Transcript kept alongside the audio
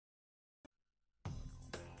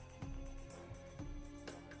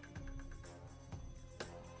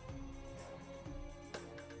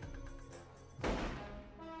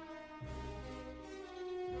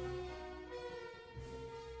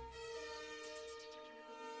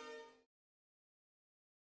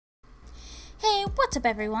What's up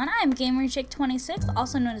everyone, I'm GamerChick26,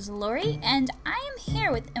 also known as Lori, and I am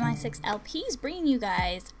here with MI6 LPs bringing you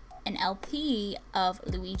guys an LP of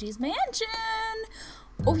Luigi's Mansion!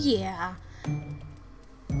 Oh yeah!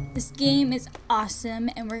 This game is awesome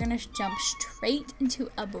and we're gonna jump straight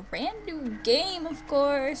into a brand new game, of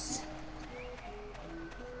course!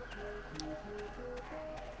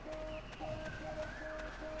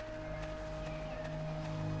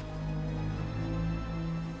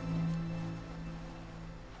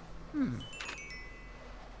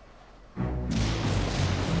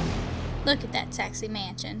 Look at that sexy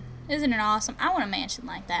mansion. Isn't it awesome? I want a mansion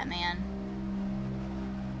like that, man.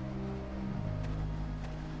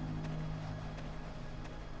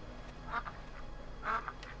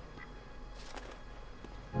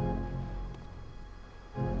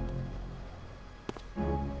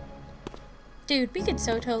 Dude, we could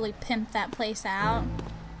so totally pimp that place out.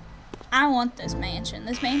 I want this mansion.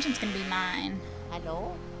 This mansion's gonna be mine.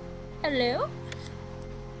 Hello? Hello?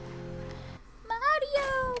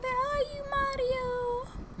 Mario! Where are you, Mario?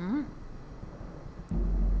 Hmm?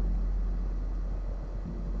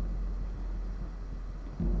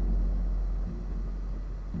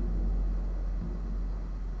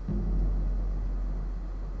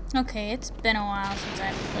 Okay, it's been a while since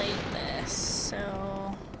I've played this,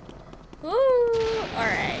 so... Ooh!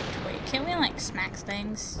 Alright, wait, can we like smack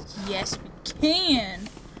things? Yes, we can!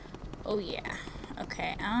 Oh yeah.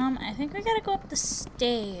 Okay, I think we gotta go up the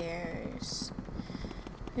stairs.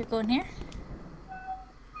 We go in here?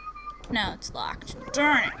 No, it's locked.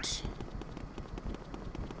 Darn it!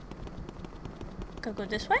 Go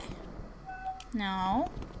this way? No.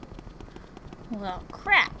 Well,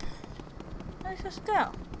 crap. Where's this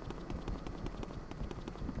go?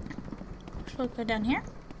 Should we go down here?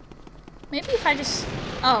 Maybe if I just...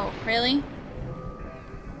 Oh, really?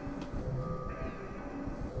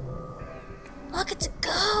 Look, it's a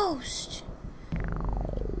ghost!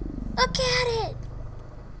 Look at it!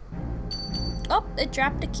 Oh, it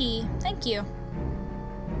dropped a key. Thank you.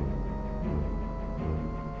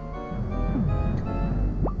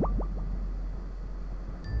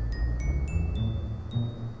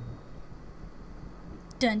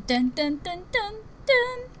 Dun dun dun dun dun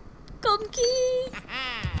dun! Golden key!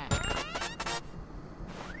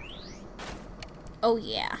 Oh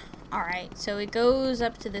yeah. Alright, so it goes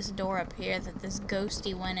up to this door up here that this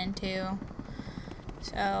ghosty went into.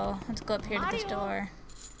 So, let's go up here to this door.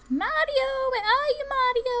 Mario! Where are you,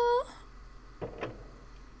 Mario?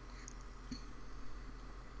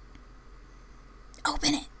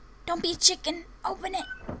 Open it! Don't be a chicken! Open it!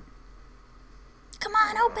 Come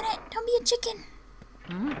on, open it! Don't be a chicken!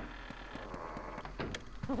 Hmm?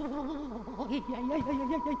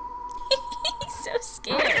 He's so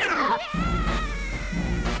scared.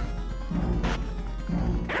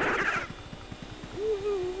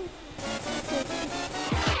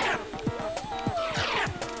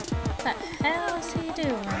 What the hell is he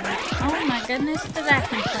doing? Oh my goodness, the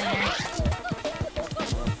vacuum cleaner.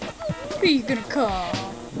 Who are you gonna call?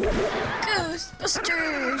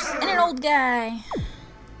 Ghostbusters! And an old guy.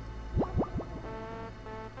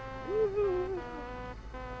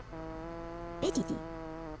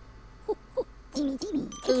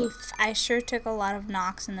 Oof, I sure took a lot of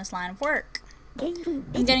knocks in this line of work.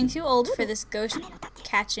 I'm getting too old for this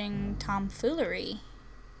ghost-catching tomfoolery.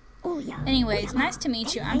 Anyways, nice to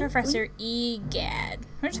meet you. I'm Professor Egad.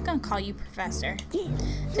 We're just gonna call you Professor.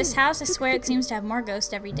 This house, I swear it seems to have more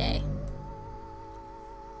ghosts every day.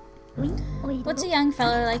 What's a young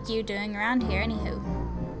fella like you doing around here, anywho?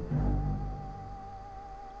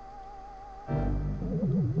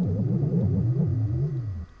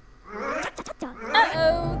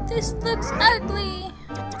 Uh-oh, this looks ugly.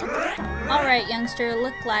 Alright, youngster,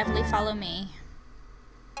 look lively, follow me.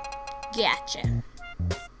 Gotcha.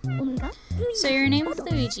 So your name is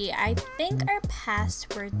Luigi. I think our paths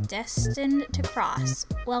were destined to cross.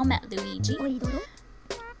 Well met, Luigi.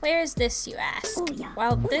 Where is this, you ask?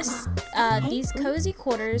 Well, these cozy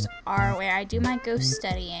quarters are where I do my ghost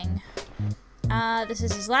studying. This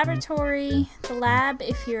is his laboratory. The lab,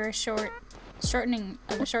 if you're shortening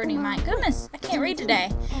my goodness, I can't read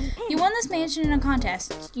today. You won this mansion in a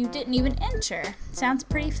contest. You didn't even enter. Sounds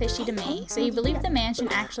pretty fishy to me. So you believe the mansion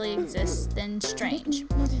actually exists, then strange.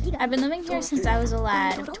 I've been living here since I was a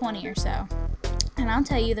lad of 20 or so. And I'll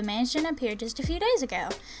tell you, the mansion appeared just a few days ago.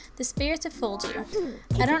 The spirits have fooled you.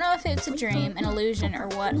 I don't know if it's a dream, an illusion, or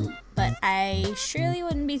what, but I surely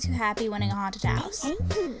wouldn't be too happy winning a haunted house.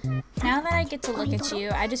 Now that I get to look at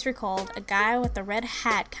you, I just recalled a guy with a red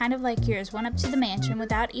hat, kind of like yours, went up to the mansion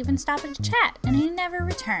without even stopping to chat, and he never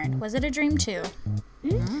returned. Was it a dream too?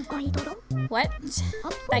 What?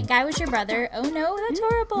 That guy was your brother? Oh no, that's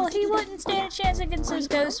horrible. He wouldn't stand a chance against those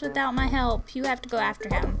ghosts without my help. You have to go after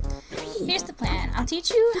him. Here's the plan. I'll teach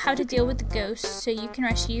you how to deal with the ghosts so you can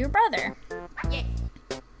rescue your brother.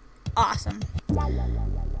 Awesome.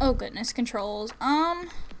 Oh goodness, controls.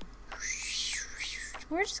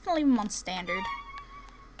 We're just gonna leave them on standard.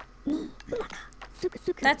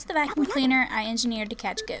 That's the vacuum cleaner I engineered to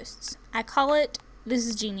catch ghosts. I call it, this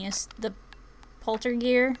is genius, the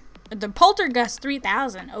Poltergust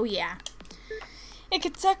 3000. Oh yeah. It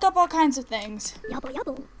could suck up all kinds of things.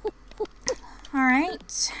 Alright.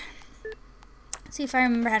 Let's see if I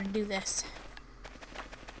remember how to do this.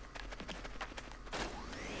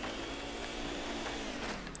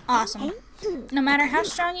 Awesome. No matter how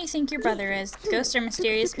strong you think your brother is, ghosts are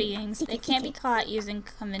mysterious beings. They can't be caught using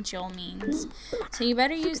conventional means. So you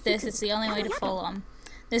better use this. It's the only way to fool them.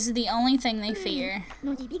 This is the only thing they fear.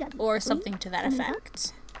 Or something to that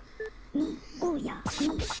effect.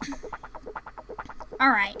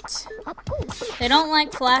 Alright. They don't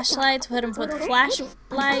like flashlights. Put them with a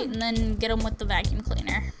flashlight and then get them with the vacuum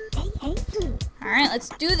cleaner. Alright, let's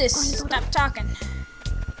do this. Stop talking.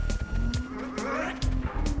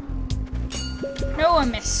 No, I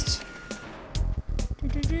missed.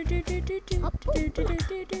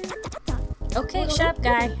 Okay, shut up,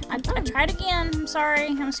 guy. I tried again. I'm sorry.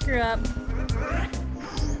 I'm a screw up.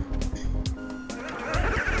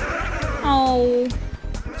 Oh,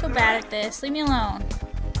 I'm so bad at this. Leave me alone.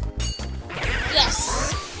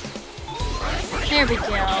 Yes! There we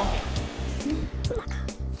go.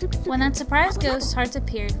 When that surprise ghost hearts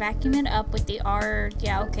appeared, vacuum it up with the R.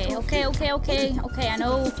 Yeah, okay. Okay, I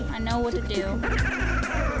know what to do.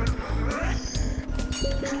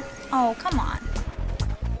 Oh, come on.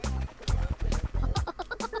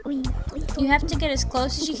 You have to get as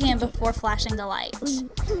close as you can before flashing the light.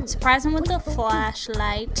 Surprise them with the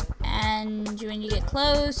flashlight, and when you get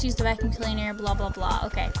close, use the vacuum cleaner, blah, blah, blah.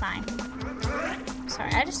 Okay, fine.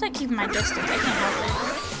 Sorry, I just like keeping my distance. I can't help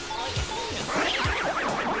it.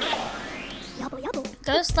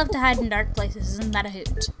 Ghosts love to hide in dark places. Isn't that a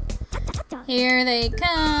hoot? Here they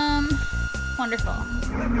come. Wonderful.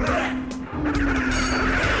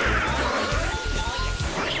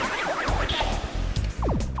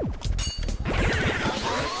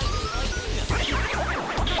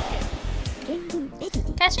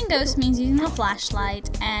 Catching ghosts means using the flashlight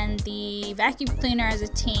and the vacuum cleaner as a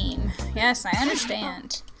team. Yes, I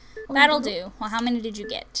understand. That'll do. Well, how many did you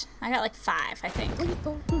get? I got like 5, I think.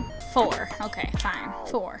 4. Okay, fine.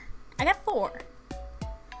 4. I got 4.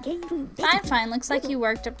 Fine. Looks like you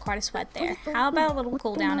worked up quite a sweat there. How about a little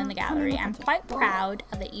cool down in the gallery? I'm quite proud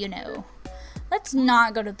of it, you know. Let's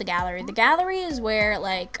not go to the gallery. The gallery is where,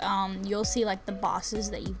 like, you'll see, like, the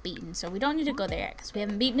bosses that you've beaten. So we don't need to go there because we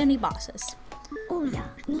haven't beaten any bosses.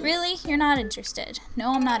 Really? You're not interested?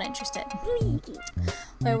 No, I'm not interested.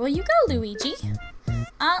 Where will you go, Luigi?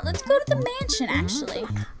 Let's go to the mansion, actually.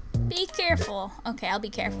 Be careful. Okay, I'll be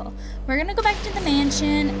careful. We're gonna go back to the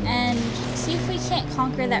mansion and see if we can't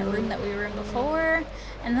conquer that room that we were in before.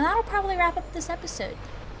 And that'll probably wrap up this episode.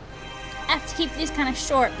 I have to keep these kind of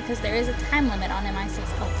short because there is a time limit on MI6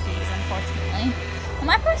 LPs, unfortunately. On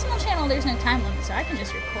my personal channel, there's no time limit, so I can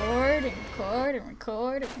just record and record and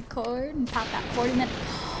record and record and pop out 40 minutes.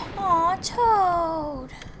 Aw,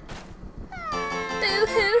 Toad.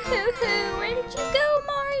 Boo-hoo-hoo-hoo. Where did you go,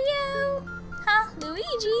 Mario? Huh,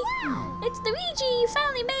 Luigi? It's Luigi. You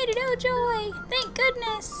finally made it. Oh, joy. Thank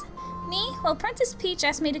goodness. Me? Well, Princess Peach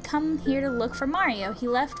asked me to come here to look for Mario. He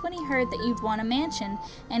left when he heard that you'd won a mansion,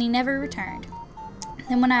 and he never returned.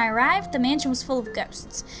 Then when I arrived, the mansion was full of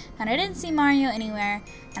ghosts, and I didn't see Mario anywhere,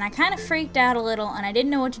 and I kind of freaked out a little, and I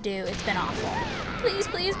didn't know what to do. It's been awful. Please,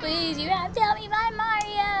 please, please, you have to tell me about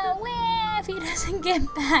Mario. Where? If he doesn't get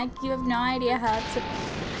back, you have no idea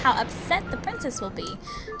how upset the princess will be.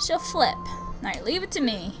 She'll flip. All right, leave it to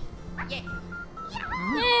me. Yay,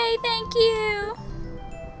 thank you.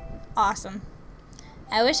 Awesome.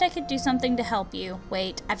 I wish I could do something to help you.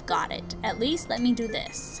 Wait, I've got it. At least let me do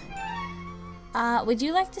this. Would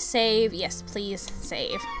you like to save? Yes, please,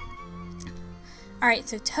 save. Alright,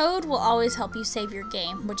 so Toad will always help you save your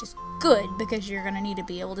game, which is good because you're going to need to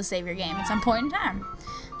be able to save your game at some point in time.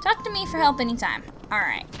 Talk to me for help anytime.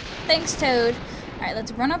 Alright, thanks, Toad. Alright,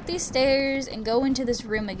 let's run up these stairs and go into this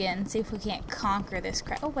room again, see if we can't conquer this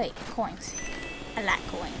crap. Oh, wait, coins. I like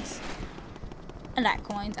coins. I like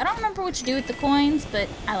coins. I don't remember what you do with the coins, but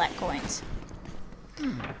I like coins.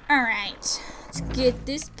 Alright, let's get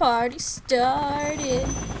this party started.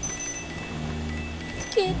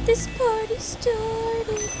 Let's get this party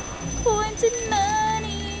started. Coins and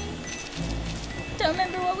money. Don't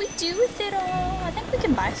remember what we do with it all. I think we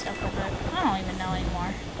can buy stuff with it. I don't even know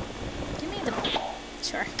anymore. Give me the...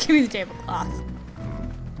 Sure, give me the tablecloth.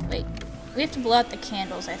 Wait, we have to blow out the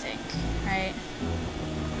candles, I think, right?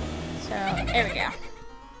 So, there we go.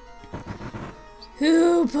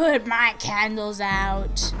 Who put my candles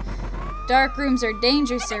out? Dark rooms are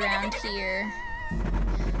dangerous around here.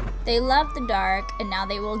 They love the dark, and now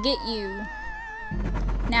they will get you.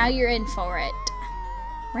 Now you're in for it.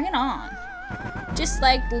 Bring it on. Just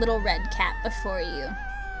like the little red cat before you.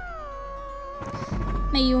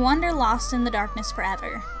 May you wander lost in the darkness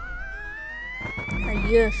forever. Are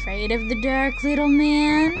you afraid of the dark, little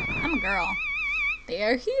man? I'm a girl. They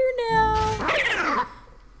are here now.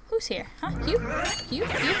 Who's here? Huh? You? You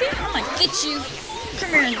here? I'm gonna get you. Come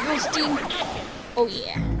here, ghosty. Oh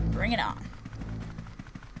yeah, bring it on.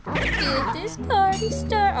 Get this party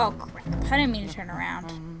started. Oh crap, I didn't mean to turn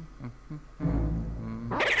around.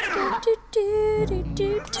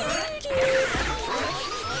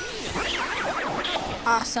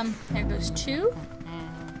 Awesome, there goes 2.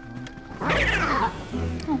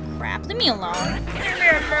 Oh crap, leave me alone. Leave me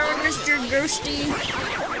alone, Mr. Ghosty.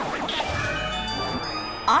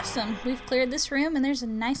 Awesome, we've cleared this room and there's a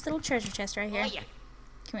nice little treasure chest right here.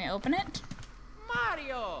 Can we open it?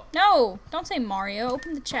 Mario! No, don't say Mario,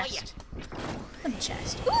 open the chest. Open the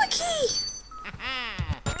chest. Ooh, a key!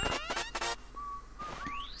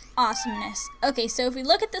 Awesomeness. Okay, so if we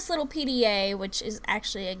look at this little PDA, which is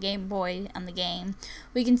actually a Game Boy on the game,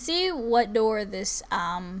 we can see what door this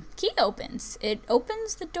key opens. It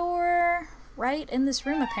opens the door right in this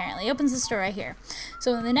room, apparently. It opens this door right here.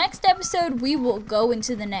 So in the next episode, we will go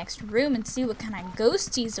into the next room and see what kind of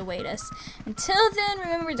ghosties await us. Until then,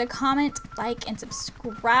 remember to comment, like, and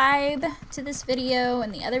subscribe to this video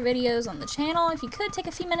and the other videos on the channel. If you could, take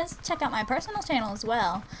a few minutes to check out my personal channel as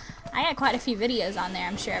well. I got quite a few videos on there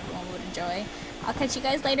I'm sure everyone would enjoy. I'll catch you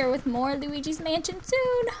guys later with more Luigi's Mansion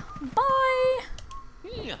soon.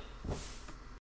 Bye!